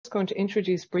just going to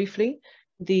introduce briefly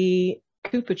the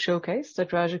Cupid showcase that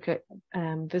Dragica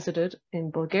visited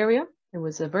in Bulgaria. It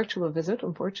was a virtual visit,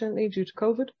 unfortunately, due to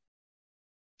COVID.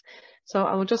 So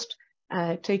I will just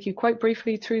take you quite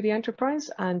briefly through the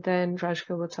enterprise, and then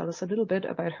Dragica will tell us a little bit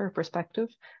about her perspective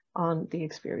on the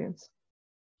experience.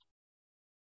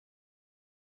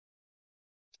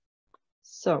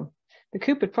 So the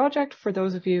Cupid project, for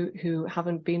those of you who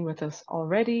haven't been with us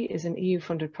already, is an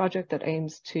EU-funded project that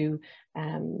aims to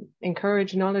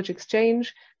encourage knowledge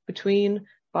exchange between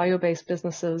bio-based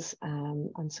businesses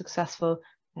and successful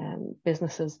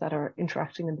businesses that are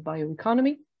interacting in the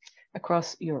bioeconomy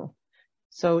across Europe.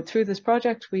 So through this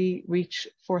project, we reach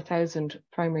 4,000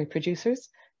 primary producers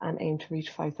and aim to reach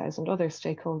 5,000 other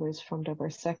stakeholders from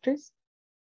diverse sectors.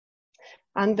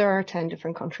 And there are 10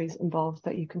 different countries involved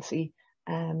that you can see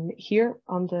here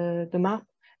on the map,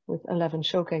 with 11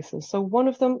 showcases. So one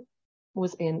of them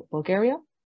was in Bulgaria,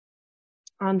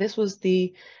 and this was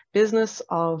the business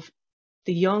of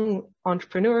the young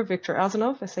entrepreneur Viktor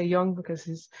Azanov. I say young because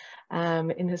he's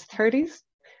in his 30s,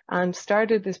 and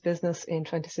started this business in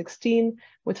 2016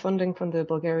 with funding from the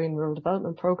Bulgarian Rural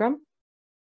Development Programme.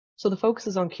 So the focus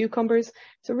is on cucumbers.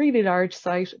 It's a really large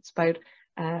site. It's about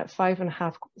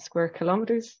 5.5 square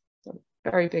kilometers, so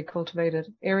very big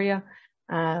cultivated area,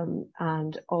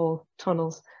 and all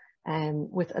tunnels,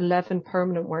 with 11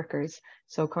 permanent workers,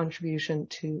 so contribution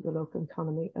to the local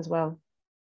economy as well.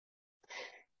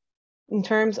 In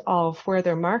terms of where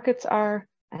their markets are,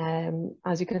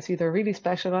 as you can see, they're really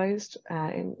specialized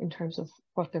in terms of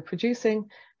what they're producing.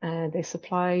 They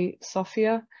supply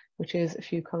Sofia, which is a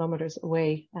few kilometers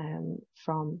away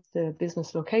from the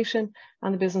business location,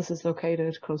 and the business is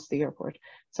located close to the airport.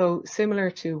 So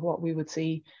similar to what we would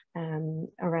see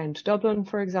around Dublin,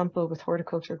 for example, with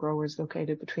horticulture growers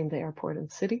located between the airport and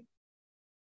the city.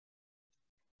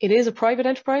 It is a private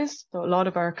enterprise, so a lot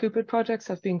of our Cupid projects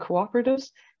have been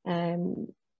cooperatives,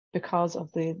 because of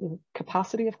the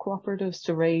capacity of cooperatives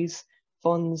to raise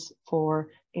funds for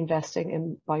investing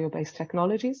in bio-based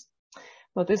technologies.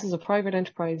 But this is a private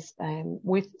enterprise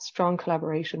with strong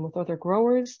collaboration with other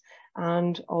growers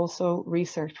and also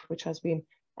research, which has been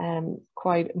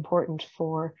quite important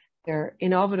for their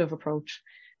innovative approach.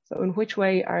 So in which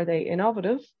way are they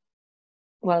innovative?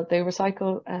 Well, they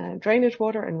recycle drainage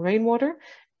water and rainwater,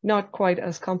 not quite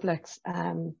as complex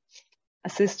a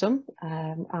system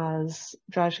as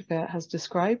Dragica has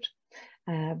described,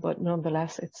 but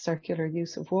nonetheless, it's circular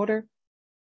use of water.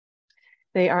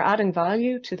 They are adding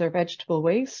value to their vegetable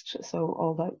waste,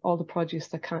 so all the produce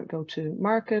that can't go to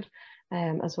market,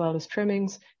 as well as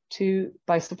trimmings,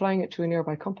 by supplying it to a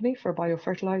nearby company for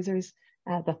biofertilizers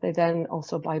that they then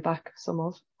also buy back some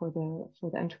of for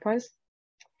the enterprise.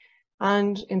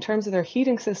 And in terms of their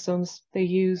heating systems, they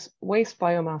use waste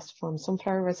biomass from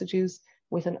sunflower residues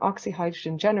with an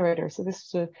oxyhydrogen generator. So this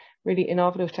is a really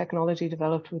innovative technology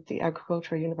developed with the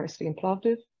Agricultural University in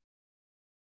Plovdiv.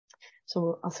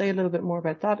 So I'll say a little bit more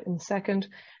about that in a second.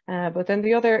 But then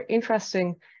the other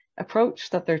interesting approach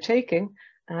that they're taking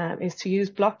is to use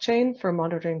blockchain for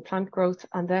monitoring plant growth,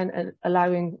 and then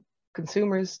allowing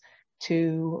consumers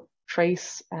to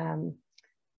trace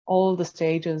all the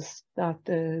stages that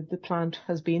the plant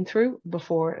has been through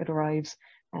before it arrives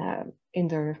in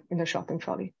their shopping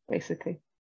trolley, basically.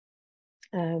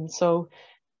 And so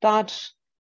that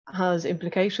has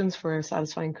implications for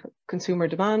satisfying consumer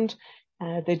demand.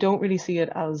 They don't really see it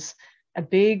as a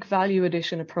big value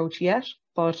addition approach yet,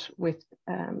 but with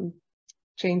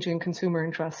changing consumer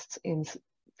interests in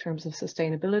terms of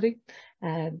sustainability,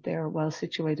 they're well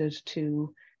situated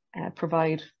to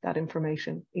provide that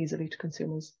information easily to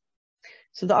consumers.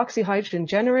 So the oxyhydrogen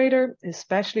generator is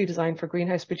specially designed for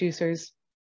greenhouse producers.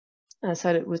 As I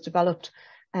said, it was developed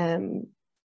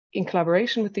in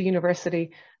collaboration with the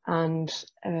university, and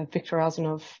Viktor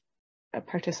Azanov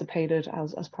participated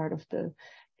as part of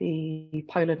the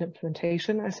pilot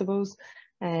implementation, I suppose,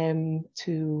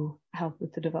 to help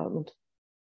with the development.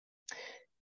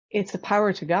 It's a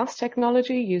power to gas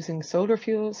technology using solar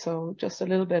fuel. So just a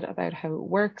little bit about how it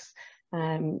works.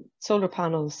 Solar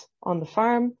panels on the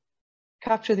farm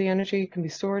capture the energy, can be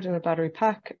stored in a battery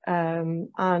pack,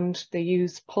 and they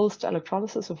use pulsed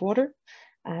electrolysis of water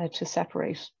to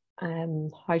separate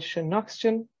hydrogen and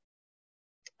oxygen.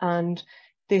 And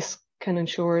this can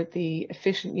ensure the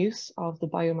efficient use of the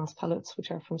biomass pellets,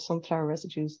 which are from sunflower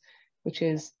residues, which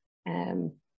is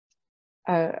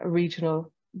a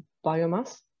regional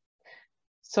biomass.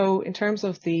 So in terms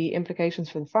of the implications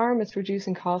for the farm, it's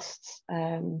reducing costs,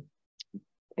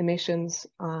 emissions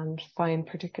and fine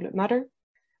particulate matter.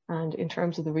 And in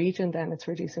terms of the region, then it's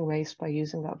reducing waste by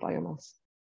using that biomass.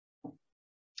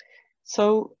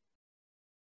 So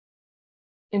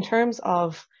In terms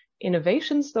of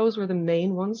innovations, those were the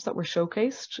main ones that were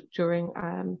showcased during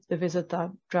the visit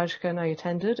that Dražika and I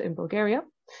attended in Bulgaria.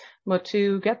 But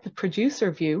to get the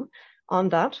producer view on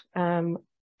that,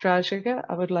 Dražika,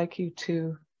 I would like you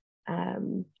to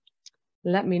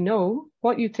let me know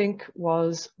what you think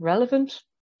was relevant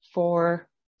for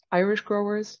Irish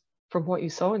growers from what you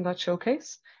saw in that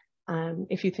showcase.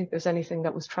 If you think there's anything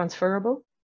that was transferable,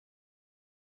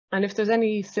 and if there's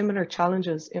any similar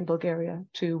challenges in Bulgaria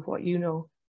to what you know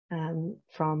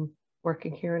from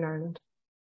working here in Ireland.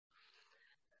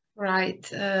 Right.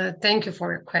 Thank you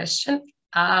for your question.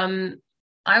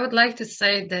 I would like to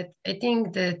say that I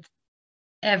think that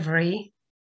every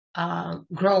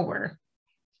grower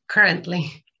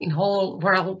currently in whole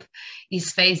world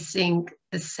is facing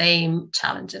the same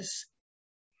challenges.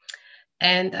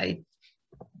 And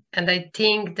I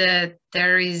think that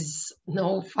there is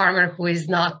no farmer who is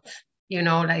not,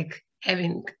 like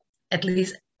having at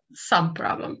least some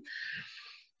problem.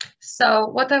 So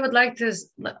what I would like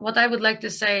to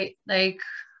say, like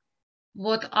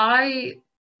what I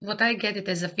get it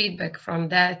as a feedback from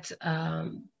that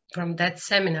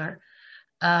seminar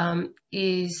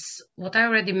is what I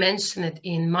already mentioned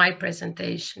in my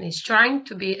presentation, is trying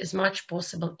to be as much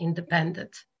possible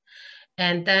independent.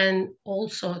 And then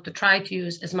also to try to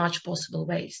use as much possible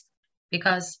waste,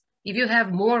 because if you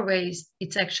have more waste,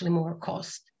 it's actually more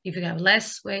cost. If you have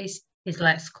less waste, it's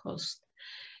less cost.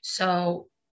 So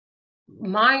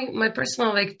my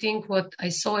personal think what I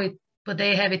saw it, but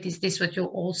they have it is this what you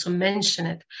also mentioned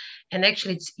it, and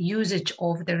actually it's usage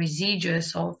of the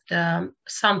residues of the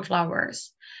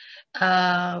sunflowers,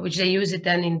 which they use it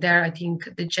then in there. I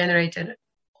think the generated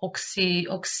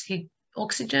oxyhydrogen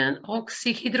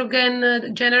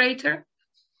generator.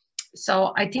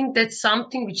 So I think that's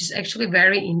something which is actually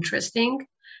very interesting.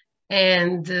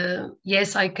 And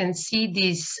yes, I can see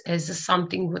this as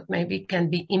something that maybe can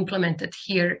be implemented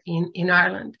here in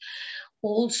Ireland.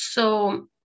 Also,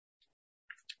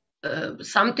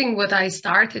 something what I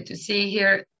started to see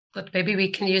here, but maybe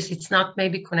we can use, it's not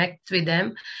maybe connect with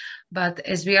them, but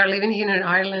as we are living here in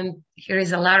Ireland, here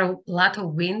is a lot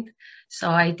of wind. So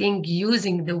I think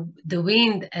using the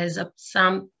wind as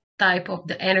some type of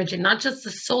the energy, not just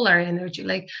the solar energy,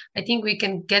 like I think we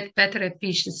can get better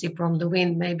efficiency from the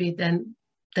wind maybe than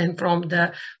from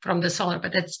the solar,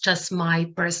 but that's just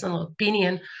my personal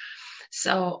opinion.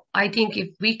 So I think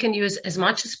if we can use as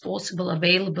much as possible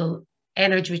available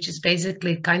energy, which is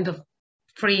basically kind of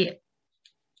free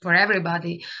for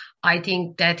everybody, I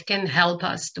think that can help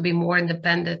us to be more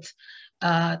independent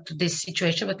to this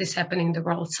situation, what is happening in the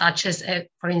world, such as,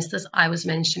 for instance, I was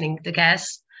mentioning the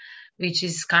gas, which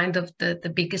is kind of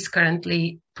the biggest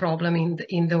currently problem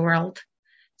in the world.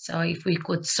 So if we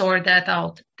could sort that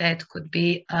out, that could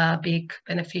be a big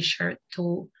beneficiary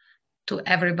to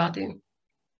everybody.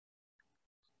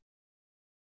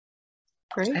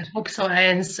 Great. I hope so I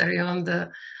answer you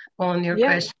on your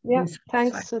question. Yeah,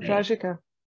 thanks, Dražika.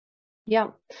 Yeah,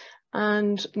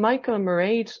 and Michael and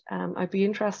Mairead, I'd be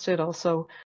interested also